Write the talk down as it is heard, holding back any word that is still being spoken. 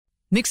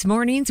Mixed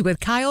Mornings with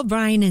Kyle,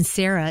 Bryan, and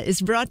Sarah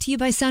is brought to you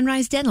by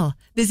Sunrise Dental.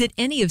 Visit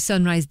any of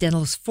Sunrise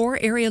Dental's 4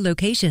 area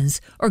locations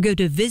or go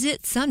to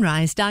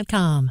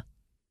visitsunrise.com.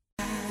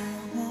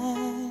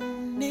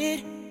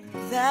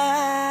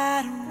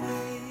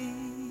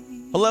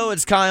 Hello,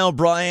 it's Kyle,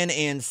 Bryan,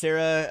 and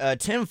Sarah.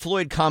 Tim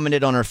Floyd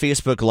commented on our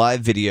Facebook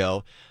Live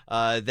video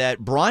that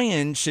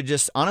Bryan should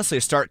just honestly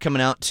start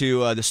coming out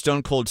to the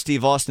Stone Cold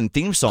Steve Austin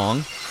theme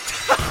song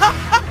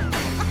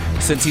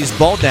since he's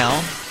bald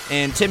now.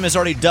 And Tim has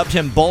already dubbed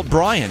him Bald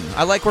Bryan.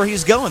 I like where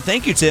he's going.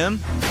 Thank you, Tim.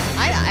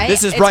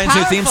 This is Bryan's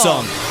new theme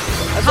song.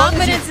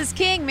 Confidence is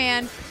king,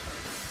 man.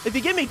 If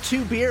you give me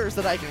 2 beers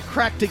that I can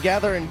crack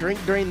together and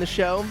drink during the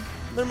show,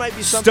 there might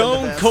be something to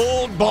Stone this.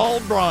 Cold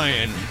Bald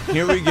Bryan.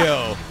 Here we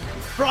go.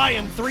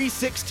 Bryan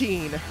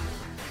 3:16.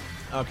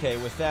 Okay,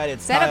 with that,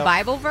 it's Is that Kyle. a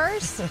Bible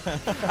verse?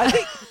 I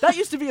think that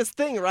used to be his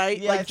thing, right?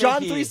 Yeah, I like think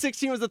John he-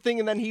 3:16 was the thing,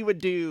 and then he would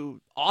do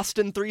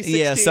Austin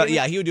 3:16.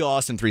 Yeah, he would do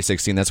Austin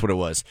 3:16. That's what it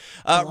was.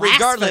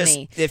 Regardless,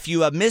 Blasphemy. if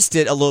you missed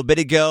it a little bit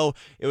ago,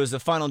 it was the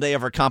final day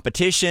of our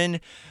competition.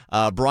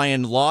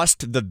 Bryan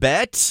lost the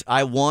bet.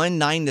 I won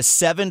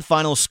 9-7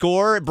 final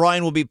score.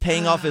 Bryan will be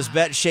paying off his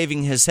bet,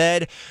 shaving his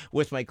head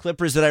with my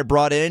clippers that I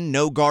brought in.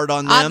 No guard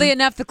on them. Oddly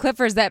enough, the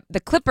clippers that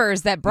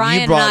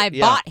Bryan and I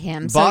bought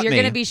him. So bought you're me.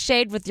 going to be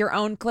shaved with your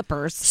own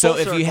clippers. So Full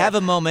if you circle. have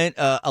a moment,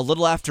 a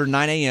little after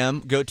 9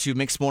 a.m., go to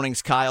Mixed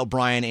Mornings, Kyle,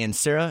 Bryan, and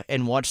Sarah,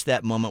 and watch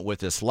that moment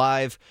with us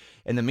live.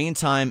 In the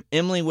meantime,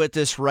 Emily with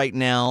us right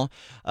now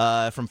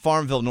from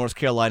Farmville, North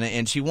Carolina,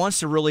 and she wants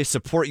to really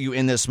support you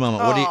in this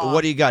moment.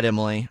 What do you got,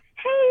 Emily?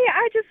 Hey,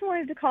 I just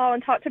wanted to call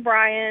and talk to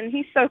Bryan.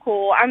 He's so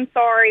cool. I'm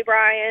sorry,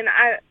 Bryan.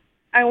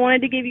 I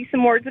wanted to give you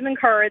some words of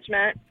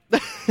encouragement.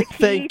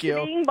 Thank Key you.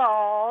 to being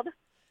bald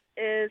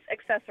is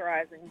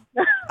accessorizing.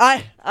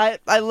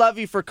 I love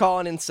you for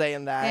calling and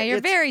saying that. Yeah,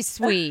 you're very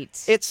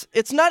sweet.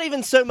 It's not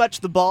even so much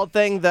the bald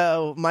thing,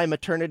 though. My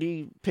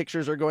maternity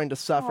pictures are going to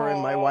suffer,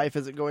 and my Aw. wife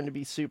isn't going to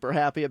be super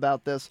happy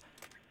about this.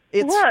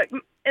 It's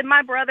Look, and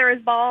my brother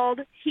is bald.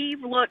 He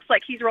looks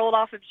like he's rolled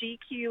off of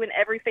GQ in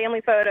every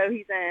family photo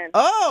he's in.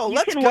 oh, You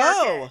let's can work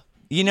go. it.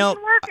 You know,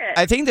 can work it.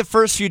 I think the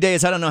first few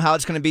days, I don't know how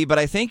it's going to be, but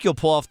I think you'll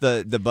pull off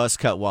the buzz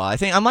cut well.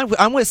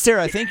 I'm with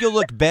Sarah. I think you'll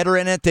look better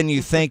in it than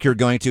you think you're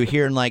going to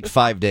here in like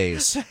 5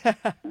 days.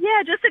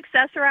 Yeah, just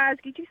accessorize.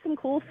 Get you some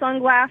cool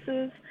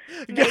sunglasses.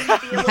 Maybe be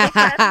a little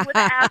classy with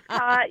an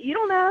ascot. You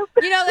don't know.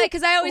 You know,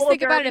 because I always Little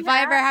think about it. derby If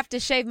I ever hat. have to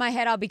shave my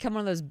head, I'll become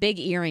one of those big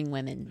earring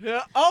women.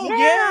 Yeah. Oh,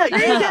 Yeah,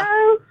 there you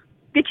go.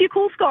 Get you a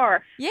cool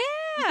scarf. You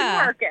Yeah.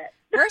 can work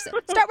it.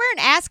 Start wearing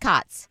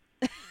ascots.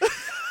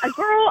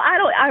 Girl,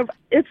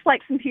 it's like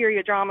some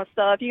period drama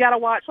stuff. You got to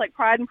watch like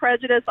Pride and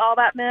Prejudice, all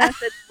that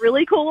mess. It's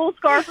really cool.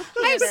 Scarf of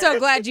I'm Candace. so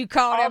glad you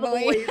called, All the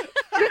Emily. boys.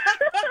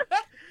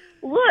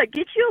 Look,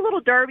 get you a little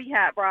derby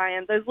hat,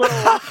 Bryan. Those little,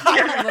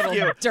 A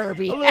little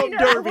derby. A little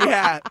derby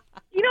hat.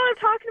 you know what I'm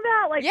talking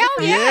about? Like, Yeah,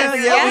 the- yes,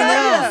 we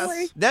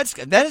yes.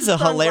 know. That is a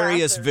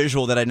hilarious Sunglasses.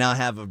 visual that I now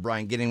have of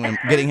Bryan getting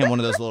him one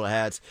of those little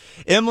hats.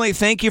 Emily,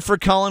 thank you for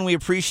calling. We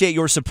appreciate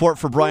your support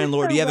for Bryan You're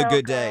Lord. so You have a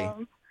good day.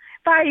 welcome.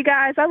 Bye, you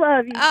guys. I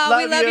love you. Oh,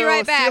 we Love love you you.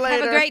 right See you back. Have a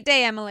later. great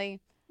day,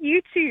 Emily.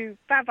 You too.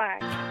 Bye-bye.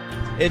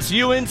 It's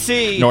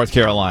UNC. North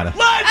Carolina.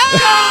 Let's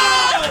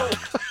go!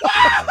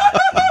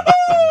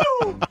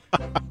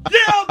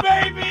 Yeah,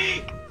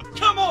 baby!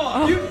 Come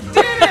on! You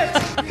did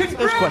it!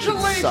 Those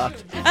questions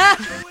sucked.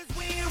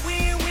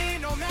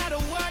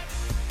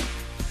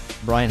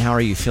 Bryan, how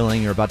are you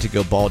feeling? You're about to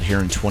go bald here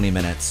in 20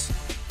 minutes.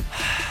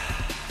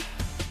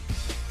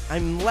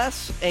 I'm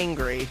less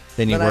angry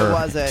Than you I were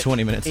was at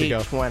 20 minutes ago.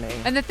 8:20.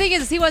 And the thing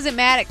is, he wasn't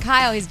mad at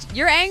Kyle.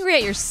 You're angry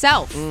at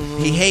yourself.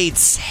 He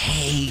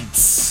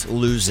hates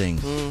losing.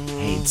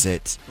 Hates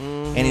it.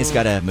 And he's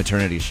got a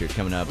maternity shoot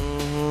coming up.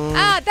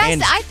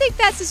 And- I think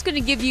that's just going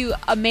to give you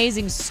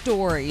amazing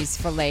stories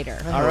for later.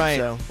 I All hope right,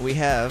 so. we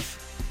have,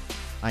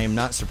 I am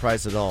not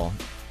surprised at all,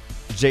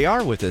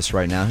 JR with us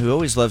right now, who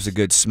always loves a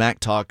good smack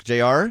talk.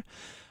 JR,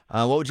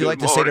 what would you like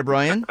to say to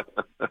Bryan?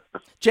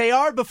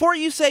 JR, before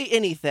you say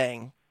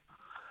anything,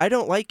 I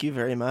don't like you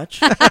very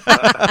much.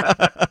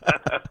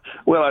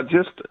 Well, I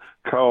just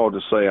called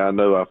to say I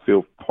know I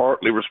feel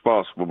partly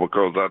responsible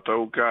because I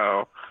told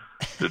Kyle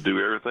to do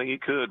everything he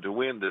could to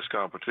win this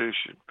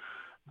competition.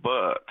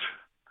 But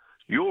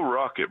you'll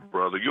rock it,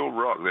 brother. You'll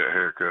rock that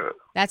haircut.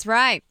 That's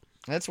right.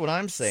 That's what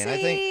I'm saying. See, I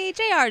think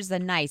JR's a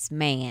nice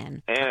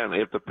man. And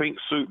if the pink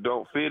suit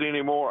don't fit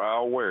anymore,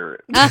 I'll wear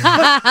it.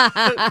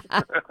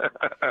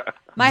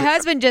 My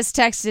husband just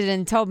texted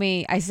and told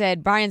me, I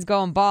said, Bryan's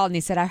going bald. And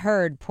he said, I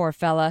heard, poor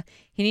fella.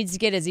 He needs to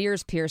get his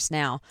ears pierced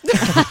now.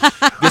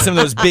 get some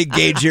of those big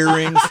gauge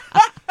earrings.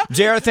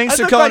 JR, thanks I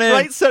for look calling like in.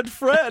 Right said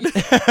Fred. All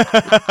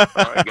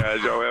right,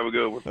 guys. Y'all have a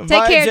good one. Take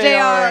Bye,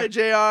 care, All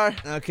JR. right,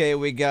 JR. Okay,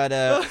 we got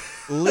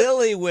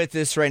Lily with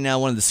us right now,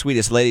 one of the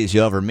sweetest ladies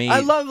you'll ever meet. I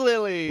love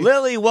Lily.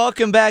 Lily,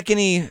 welcome back.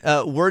 Any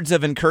words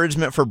of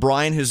encouragement for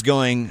Bryan, who's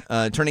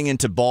turning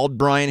into bald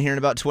Bryan here in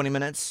about 20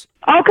 minutes?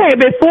 Okay,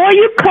 before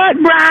you cut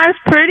Bryan's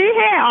pretty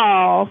hair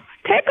off,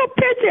 take a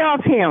picture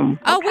of him.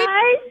 Oh,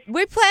 Okay?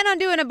 we plan on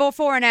doing it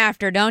before and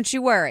after. Don't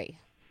you worry.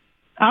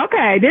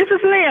 Okay, this is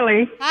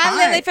Lily. Hi,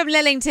 Lily from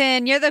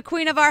Lillington. You're the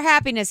queen of our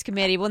happiness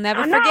committee. We'll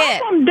never No,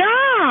 forget. I'm from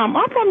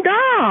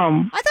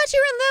Durham. I thought you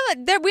were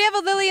in Lillington. We have a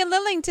Lily in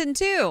Lillington,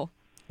 too.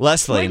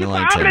 Leslie in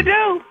Lillington.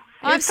 do.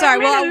 I'm sorry.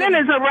 Well,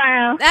 Lily's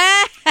around.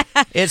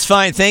 It's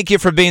fine. Thank you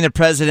for being the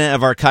president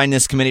of our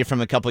kindness committee from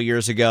a couple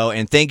years ago,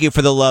 and thank you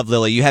for the love,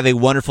 Lily. You have a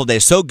wonderful day.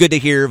 So good to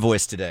hear your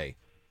voice today.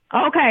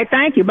 Okay,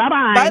 thank you.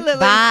 Bye-bye. Bye, Lily.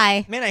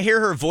 Bye. Man, I hear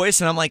her voice,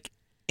 and I'm like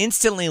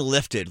instantly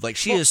lifted. Like,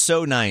 she is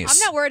so nice. I'm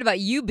not worried about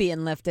you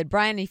being lifted.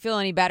 Brian, you feel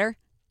any better?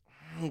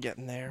 I'm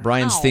getting there.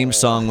 Brian's theme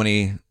song when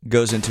he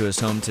goes into his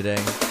home today.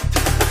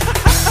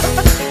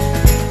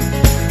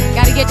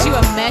 Got to get you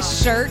a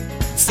mesh shirt.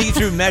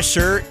 See-through mesh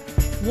shirt.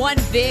 One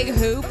big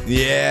hoop.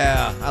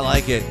 Yeah, I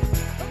like it.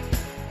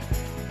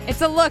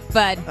 It's a look,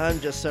 bud. I'm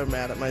just so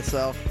mad at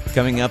myself.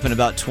 Coming up in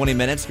about 20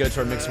 minutes, go to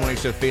our Mixed Morning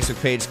Show Facebook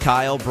page,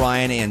 Kyle,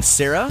 Bryan, and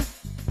Sarah,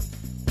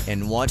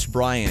 and watch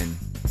Bryan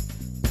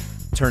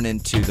turn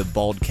into the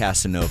bald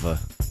Casanova.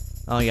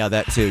 Oh, yeah,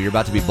 that too. You're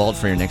about to be bald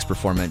for your next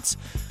performance.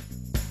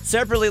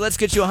 Separately, let's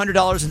get you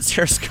 $100 in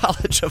Sarah's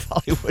College of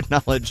Hollywood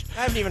Knowledge.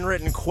 I haven't even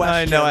written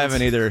questions. I know, I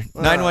haven't either.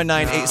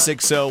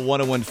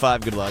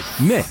 919-860-1015. Good luck.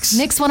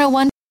 Mix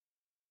 101.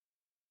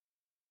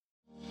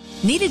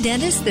 Need a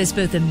dentist that's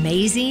both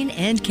amazing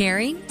and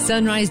caring?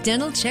 Sunrise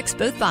Dental checks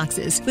both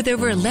boxes with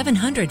over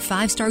 1,100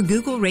 5-star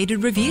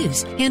Google-rated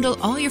reviews. Handle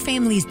all your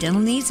family's dental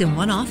needs in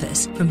one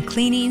office, from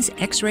cleanings,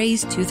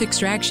 x-rays, tooth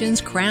extractions,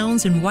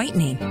 crowns, and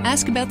whitening.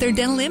 Ask about their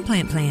dental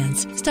implant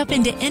plans. Stop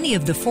into any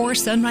of the 4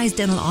 Sunrise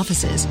Dental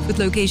offices with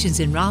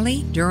locations in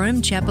Raleigh,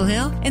 Durham, Chapel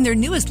Hill, and their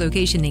newest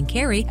location in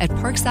Cary at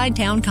Parkside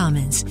Town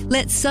Commons.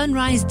 Let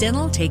Sunrise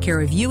Dental take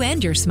care of you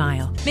and your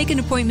smile. Make an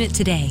appointment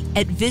today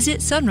at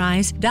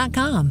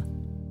visitsunrise.com.